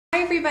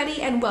Hi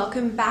everybody and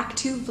welcome back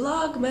to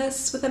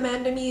Vlogmas with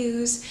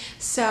AmandaMuse.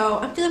 So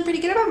I'm feeling pretty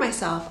good about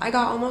myself. I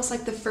got almost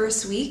like the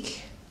first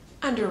week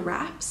under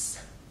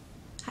wraps.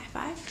 High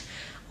five.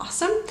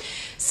 Awesome.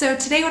 So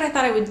today what I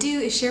thought I would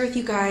do is share with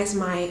you guys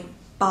my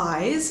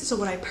buys, so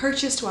what I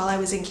purchased while I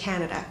was in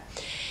Canada.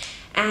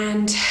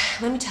 And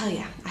let me tell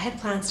you, I had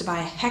plans to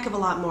buy a heck of a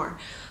lot more.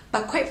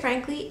 But quite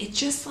frankly, it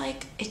just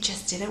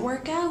didn't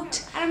work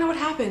out. I don't know what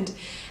happened.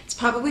 It's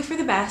probably for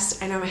the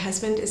best. I know my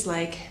husband is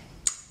like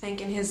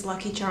thanking his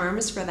lucky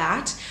charms for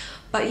that.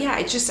 But yeah,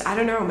 I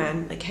don't know,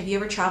 man. Like, have you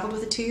ever traveled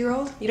with a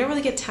 2-year-old? You don't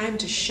really get time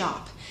to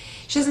shop.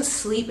 She doesn't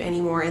sleep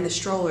anymore in the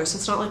stroller, so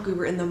it's not like we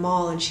were in the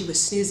mall and she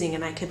was snoozing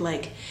and I could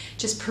like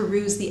just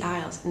peruse the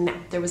aisles. No,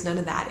 there was none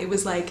of that. It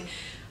was like,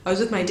 I was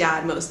with my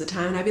dad most of the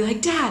time and I'd be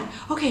like, Dad,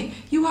 okay,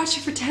 you watch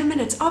it for 10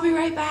 minutes. I'll be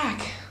right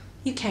back.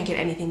 You can't get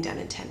anything done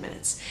in 10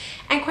 minutes.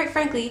 And quite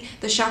frankly,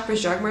 the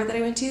Shoppers Drug Mart that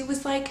I went to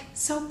was like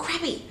so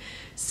crappy.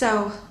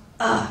 So,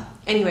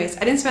 anyways,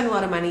 I didn't spend a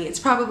lot of money. It's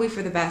probably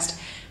for the best.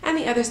 And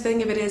the other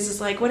thing of it is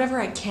like whatever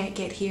I can't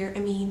get here, I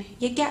mean,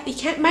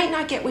 might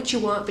not get what you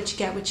want, but you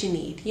get what you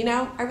need. You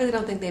know, I really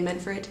don't think they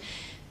meant for it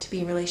to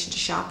be in relation to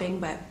shopping,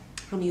 but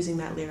I'm using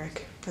that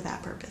lyric for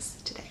that purpose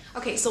today.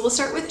 Okay, so we'll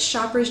start with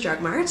Shoppers Drug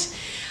Mart.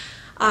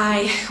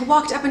 I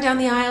walked up and down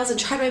the aisles and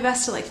tried my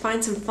best to like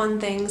find some fun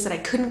things that I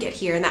couldn't get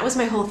here, and that was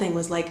my whole thing,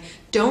 was like,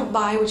 don't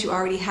buy what you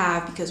already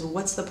have, because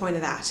what's the point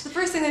of that? The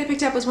first thing that I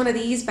picked up was one of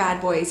these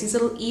bad boys, these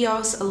little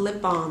EOS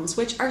lip balms,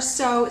 which are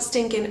so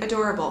stinking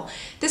adorable.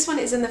 This one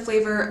is in the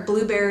flavor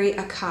Blueberry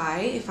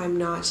Acai, if I'm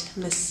not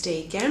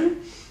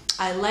mistaken.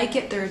 I like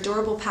it, they're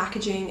adorable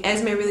packaging.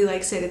 Esme really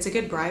likes it. It's a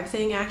good bribe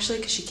thing actually,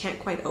 because she can't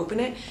quite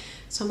open it.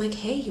 So I'm like,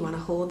 hey, you want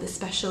to hold this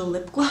special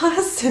lip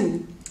gloss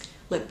and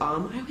lip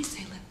balm? I always say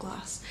lip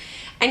gloss.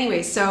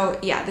 Anyway, so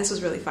yeah, this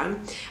was really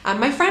fun.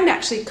 My friend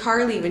actually,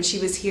 Carly, when she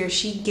was here,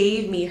 she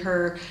gave me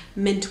her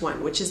mint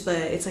one, which is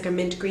it's like a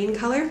mint green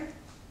color.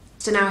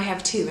 So now I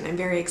have two and I'm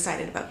very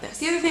excited about this.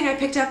 The other thing I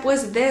picked up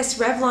was this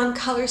Revlon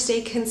Color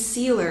Stay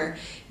Concealer.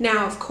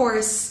 Now, of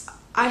course,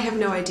 I have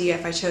no idea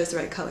if I chose the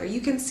right color.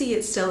 You can see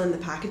it's still in the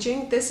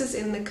packaging. This is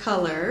in the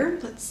color,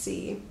 let's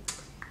see,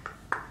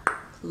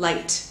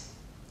 light.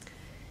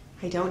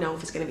 I don't know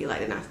if it's gonna be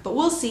light enough, but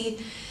we'll see.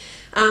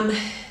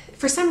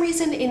 For some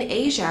reason in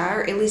Asia,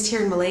 or at least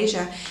here in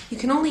Malaysia, you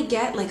can only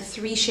get like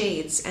 3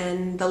 shades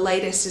and the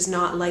lightest is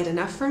not light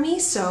enough for me,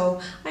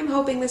 so I'm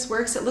hoping this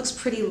works. It looks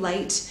pretty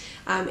light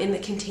in the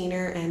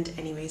container, and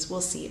anyways,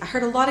 we'll see. I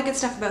heard a lot of good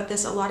stuff about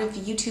this. A lot of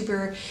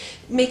YouTuber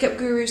makeup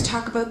gurus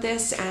talk about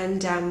this,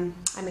 and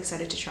I'm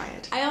excited to try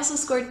it. I also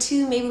scored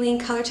 2 Maybelline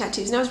color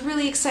tattoos, and I was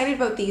really excited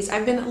about these.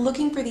 I've been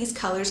looking for these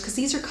colors because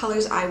these are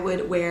colors I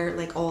would wear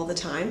like all the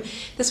time.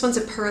 This one's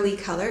a pearly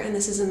color, and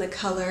this is in the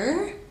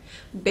color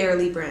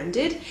Barely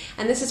Branded,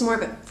 and this is more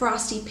of a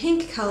frosty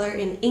pink color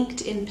in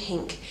Inked in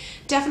Pink.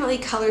 Definitely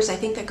colors I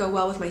think that go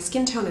well with my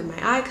skin tone and my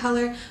eye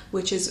color,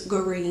 which is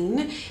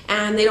green,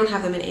 and they don't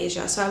have them in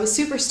Asia, so I was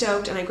super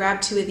stoked and I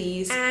grabbed 2 of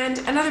these. And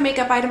another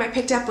makeup item I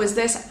picked up was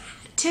this.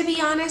 To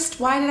be honest,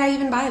 why did I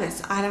even buy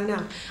this? I don't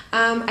know.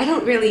 I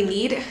don't really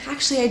need,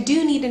 actually I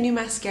do need a new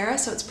mascara,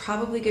 so it's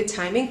probably good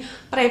timing,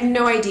 but I have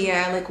no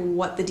idea like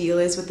what the deal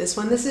is with this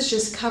one. This is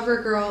just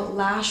CoverGirl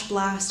Lash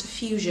Blast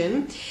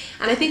Fusion,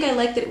 and I think I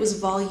like that it was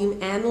volume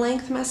and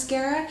length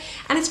mascara,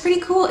 and it's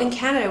pretty cool in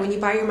Canada when you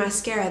buy your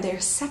mascara, they're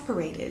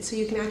separated, so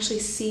you can actually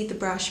see the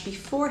brush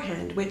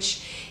beforehand,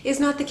 which is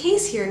not the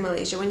case here in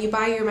Malaysia. When you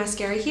buy your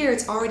mascara here,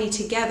 it's already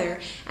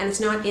together, and it's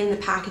not in the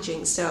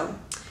packaging, so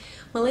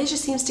Malaysia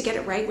seems to get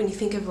it right when you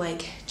think of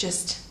like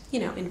just, you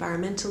know,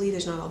 environmentally,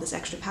 there's not all this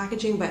extra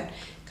packaging, but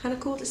kind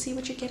of cool to see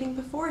what you're getting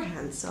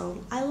beforehand,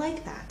 so I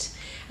like that.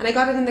 And I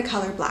got it in the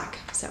color black,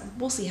 so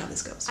we'll see how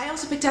this goes. I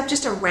also picked up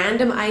just a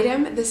random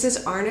item. This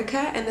is Arnica,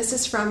 and this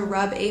is from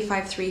Rub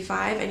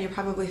A535, and you're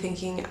probably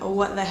thinking, oh,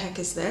 what the heck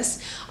is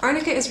this?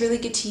 Arnica is really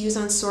good to use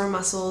on sore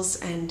muscles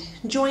and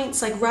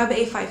joints. Like Rub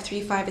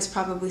A535 is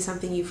probably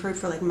something you've heard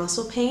for like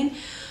muscle pain,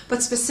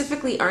 but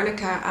specifically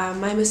Arnica,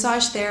 my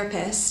massage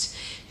therapist,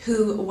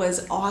 who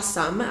was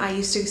awesome. I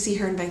used to see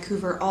her in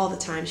Vancouver all the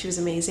time. She was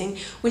amazing.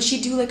 When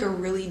she'd do like a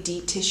really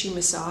deep tissue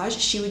massage,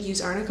 she would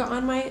use Arnica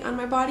on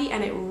my body,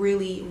 and it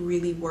really,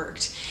 really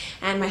worked.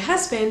 And my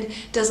husband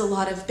does a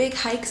lot of big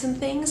hikes and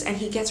things, and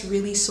he gets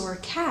really sore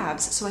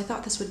calves, so I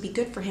thought this would be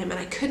good for him, and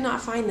I could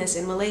not find this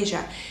in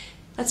Malaysia.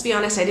 Let's be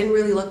honest, I didn't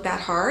really look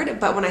that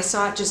hard, but when I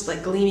saw it just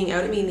like gleaming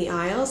out at me in the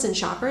aisles and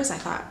Shoppers, I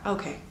thought,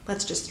 okay,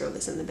 let's just throw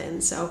this in the bin.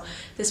 So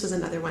this was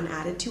another one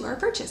added to our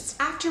purchase.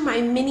 After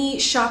my mini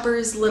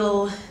Shoppers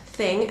little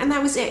thing, and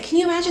that was it. Can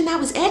you imagine that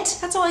was it?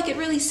 That's all I could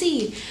really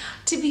see.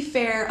 To be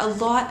fair, a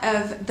lot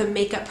of the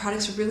makeup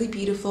products were really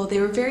beautiful.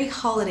 They were very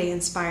holiday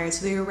inspired,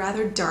 so they were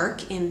rather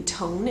dark in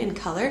tone and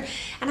color.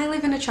 And I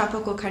live in a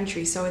tropical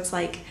country, so it's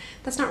like,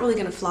 that's not really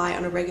gonna fly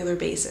on a regular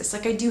basis.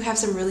 Like I do have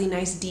some really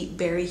nice deep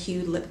berry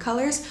hued lip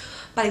colors,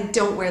 but I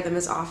don't wear them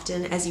as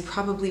often as you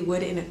probably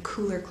would in a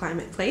cooler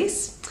climate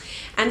place.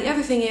 And the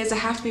other thing is I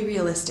have to be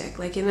realistic.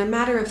 Like in a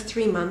matter of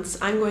 3 months,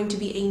 I'm going to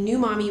be a new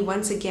mommy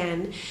once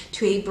again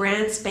to a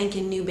brand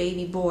spanking new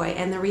baby boy.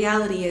 And the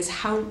reality is,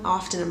 how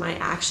often am I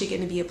actually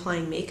going to be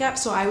applying makeup?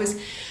 So I was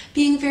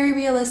being very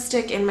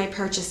realistic in my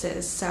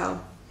purchases.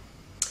 So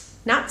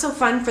not so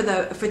fun for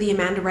the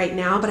Amanda right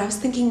now, but I was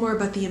thinking more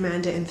about the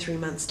Amanda in 3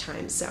 months'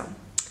 time. So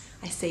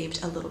I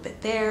saved a little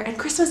bit there. And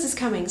Christmas is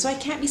coming, so I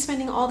can't be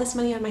spending all this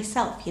money on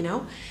myself, you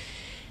know?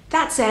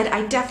 That said,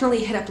 I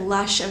definitely hit up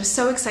Lush. I was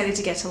so excited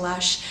to get to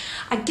Lush.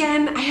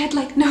 Again, I had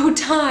like no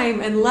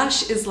time, and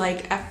Lush is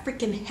like a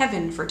freaking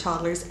heaven for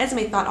toddlers.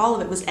 Esme thought all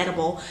of it was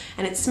edible,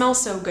 and it smells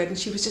so good, and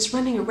she was just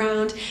running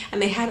around, and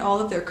they had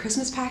all of their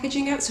Christmas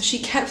packaging out, so she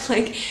kept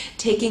like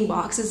taking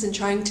boxes and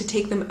trying to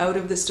take them out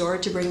of the store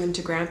to bring them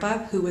to Grandpa,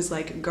 who was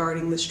like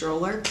guarding the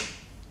stroller.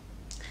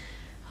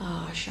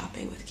 Oh,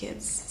 shopping with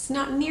kids. It's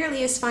not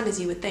nearly as fun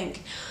as you would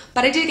think.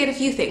 But I did get a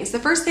few things. The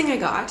first thing I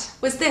got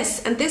was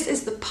this, and this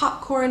is the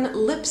popcorn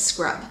lip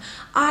scrub.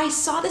 I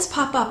saw this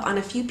pop up on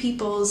a few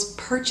people's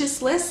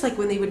purchase lists, like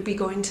when they would be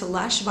going to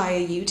Lush via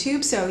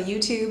YouTube. So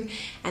YouTube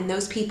and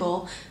those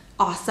people,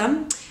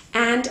 awesome.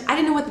 And I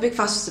didn't know what the big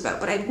fuss was about,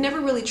 but I'd never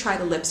really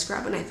tried a lip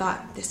scrub, and I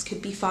thought this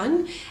could be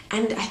fun.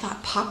 And I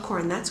thought,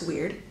 popcorn, that's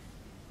weird.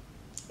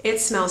 It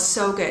smells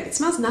so good. It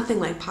smells nothing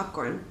like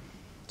popcorn.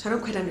 So I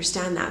don't quite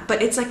understand that,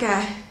 but it's like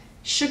a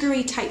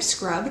sugary type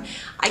scrub.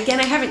 Again,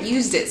 I haven't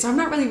used it, so I'm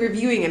not really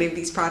reviewing any of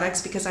these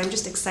products because I'm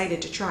just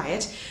excited to try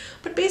it.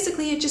 But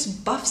basically it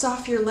just buffs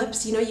off your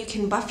lips. You know, you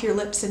can buff your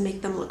lips and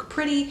make them look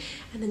pretty,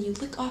 and then you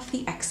lick off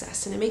the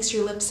excess, and it makes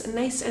your lips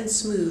nice and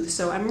smooth.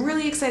 So I'm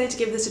really excited to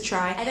give this a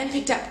try. I then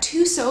picked up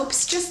 2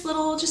 soaps, just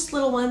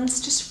little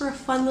ones, just for a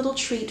fun little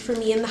treat for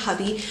me and the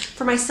hubby.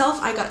 For myself,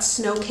 I got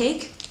Snow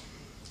Cake.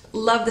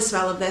 Love the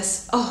smell of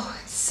this. Oh,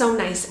 it's so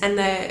nice. And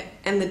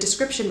the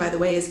description, by the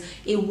way, is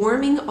a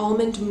warming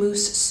almond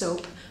mousse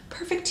soap,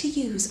 perfect to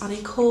use on a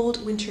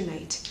cold winter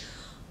night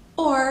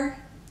or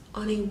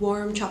on a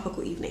warm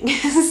tropical evening.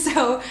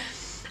 So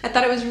I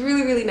thought it was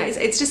really, really nice.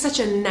 It's just such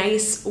a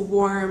nice,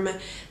 warm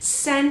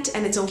scent,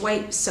 and it's a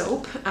white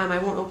soap. I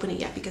won't open it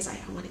yet because I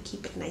want to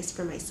keep it nice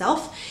for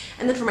myself.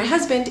 And then for my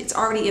husband, it's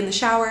already in the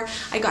shower.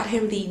 I got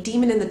him the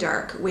Demon in the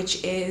Dark,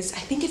 which is, I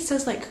think it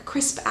says like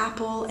crisp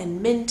apple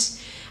and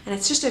mint. And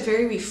it's just a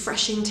very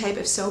refreshing type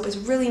of soap. It's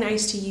really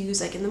nice to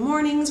use like in the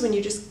mornings when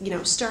you're just, you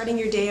know, starting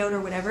your day out or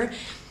whatever. It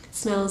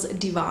smells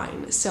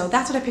divine. So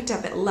that's what I picked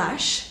up at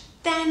Lush.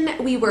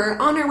 Then we were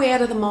on our way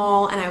out of the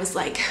mall, and I was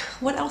like,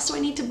 what else do I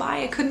need to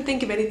buy? I couldn't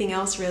think of anything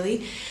else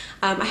really.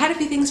 I had a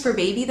few things for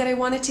baby that I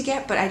wanted to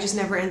get, but I just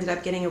never ended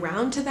up getting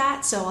around to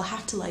that. So I'll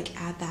have to like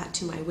add that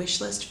to my wish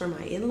list for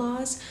my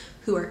in-laws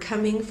who are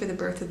coming for the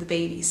birth of the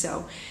baby.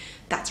 So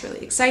that's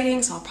really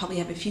exciting. So I'll probably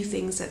have a few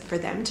things for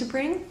them to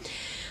bring.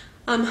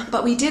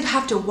 But we did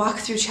have to walk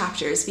through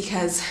chapters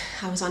because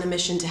I was on a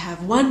mission to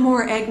have one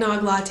more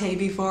eggnog latte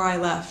before I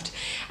left.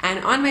 And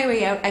on my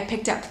way out, I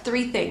picked up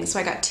 3 things. So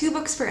I got 2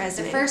 books for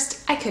Esme. The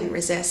first, I couldn't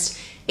resist,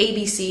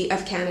 ABC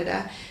of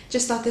Canada.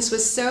 Just thought this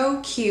was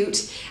so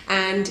cute,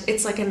 and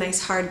it's like a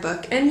nice hard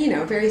book, and you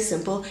know, very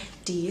simple.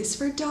 D is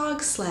for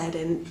dog sled,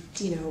 and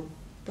you know,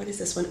 what is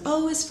this one?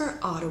 O is for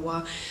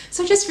Ottawa.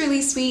 So just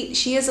really sweet.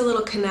 She is a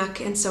little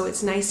Canuck, and so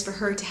it's nice for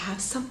her to have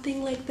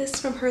something like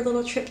this from her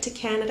little trip to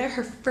Canada,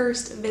 her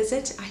first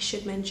visit, I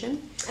should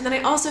mention. And then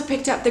I also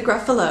picked up the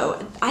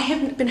Gruffalo. I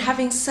have been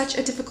having such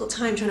a difficult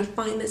time trying to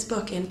find this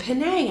book in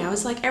Pinang. I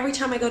was like, every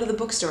time I go to the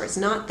bookstore, it's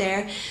not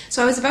there.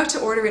 So I was about to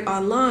order it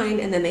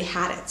online, and then they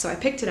had it. So I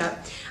picked it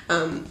up.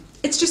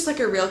 It's just like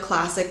a real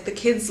classic. The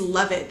kids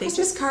love it.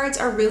 Christmas cards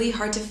are really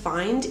hard to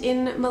find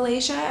in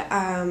Malaysia.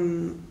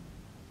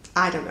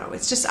 I don't know,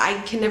 it's just,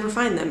 I can never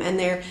find them,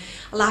 and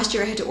last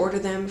year I had to order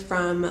them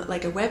from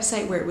like a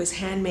website where it was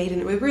handmade, and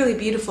it was really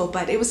beautiful,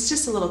 but it was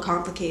just a little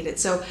complicated.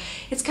 So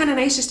it's kind of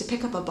nice just to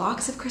pick up a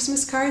box of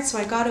Christmas cards. So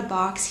I got a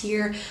box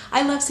here.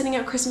 I love sending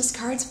out Christmas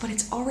cards, but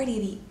it's already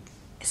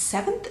the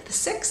 7th, the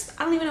 6th,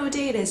 I don't even know what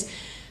day it is.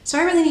 So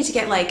I really need to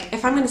get, like,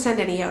 if I'm going to send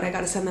any out, I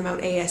got to send them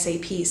out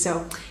ASAP.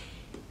 So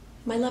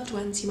my loved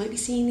ones, you might be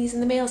seeing these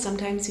in the mail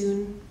sometime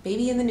soon,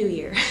 maybe in the new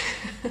year.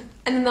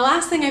 And then the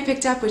last thing I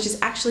picked up, which is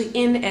actually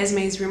in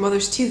Esme's room, well,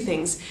 there's 2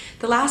 things.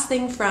 The last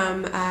thing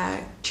from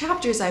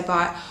chapters I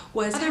bought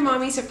was, other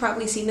mommies have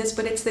probably seen this,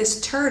 but it's this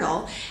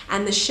turtle,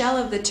 and the shell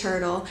of the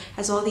turtle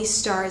has all these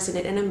stars in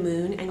it and a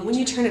moon, and when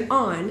you turn it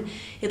on,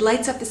 it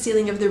lights up the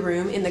ceiling of the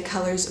room in the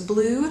colors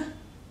blue,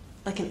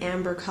 like an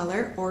amber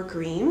color, or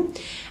green,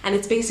 and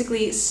it's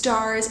basically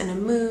stars and a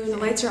moon. The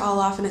lights are all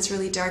off and it's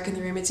really dark in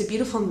the room. It's a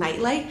beautiful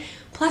nightlight,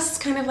 plus it's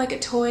kind of like a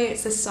toy.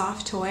 It's this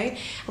soft toy,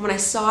 and when I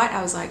saw it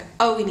I was like,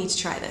 oh, we need to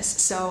try this.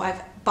 So I've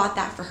bought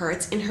that for her.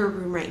 It's in her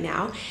room right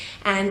now,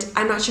 and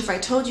I'm not sure if I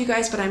told you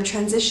guys, but I'm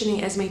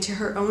transitioning Esme to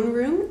her own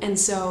room, and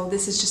so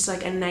this is just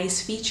like a nice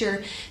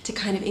feature to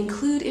kind of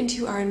include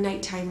into our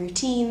nighttime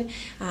routine,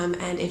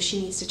 and if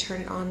she needs to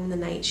turn it on in the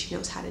night, she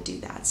knows how to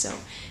do that. So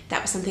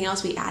that was something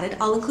else we added.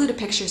 I'll include a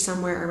picture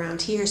somewhere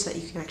around here so that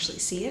you can actually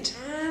see it.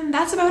 And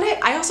that's about it.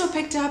 I also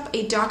picked up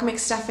a Doc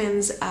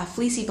McStuffins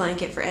fleecy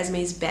blanket for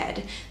Esme's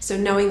bed. So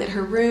knowing that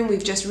her room, we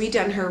just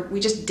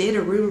did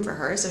a room for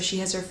her, so she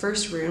has her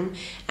first room,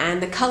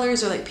 and the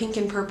colors are like pink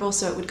and purple,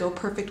 so it would go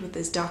perfect with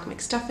this Doc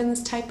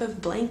McStuffins type of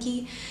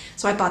blankie.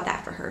 So I bought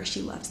that for her.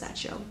 She loves that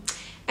show.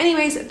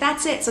 Anyways,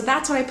 that's it. So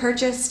that's what I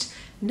purchased.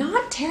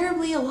 Not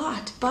terribly a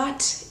lot,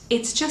 but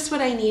it's just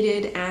what I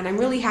needed, and I'm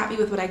really happy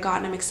with what I got,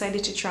 and I'm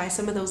excited to try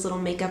some of those little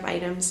makeup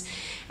items.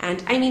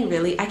 And I mean,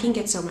 really, I can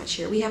get so much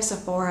here. We have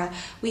Sephora,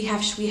 we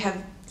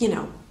have, you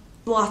know,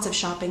 lots of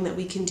shopping that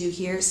we can do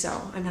here,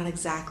 so I'm not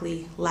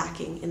exactly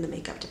lacking in the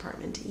makeup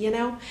department, you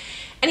know?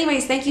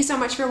 Anyways, thank you so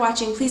much for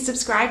watching. Please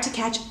subscribe to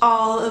catch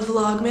all of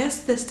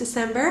Vlogmas this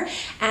December,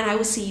 and I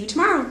will see you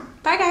tomorrow.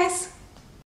 Bye, guys!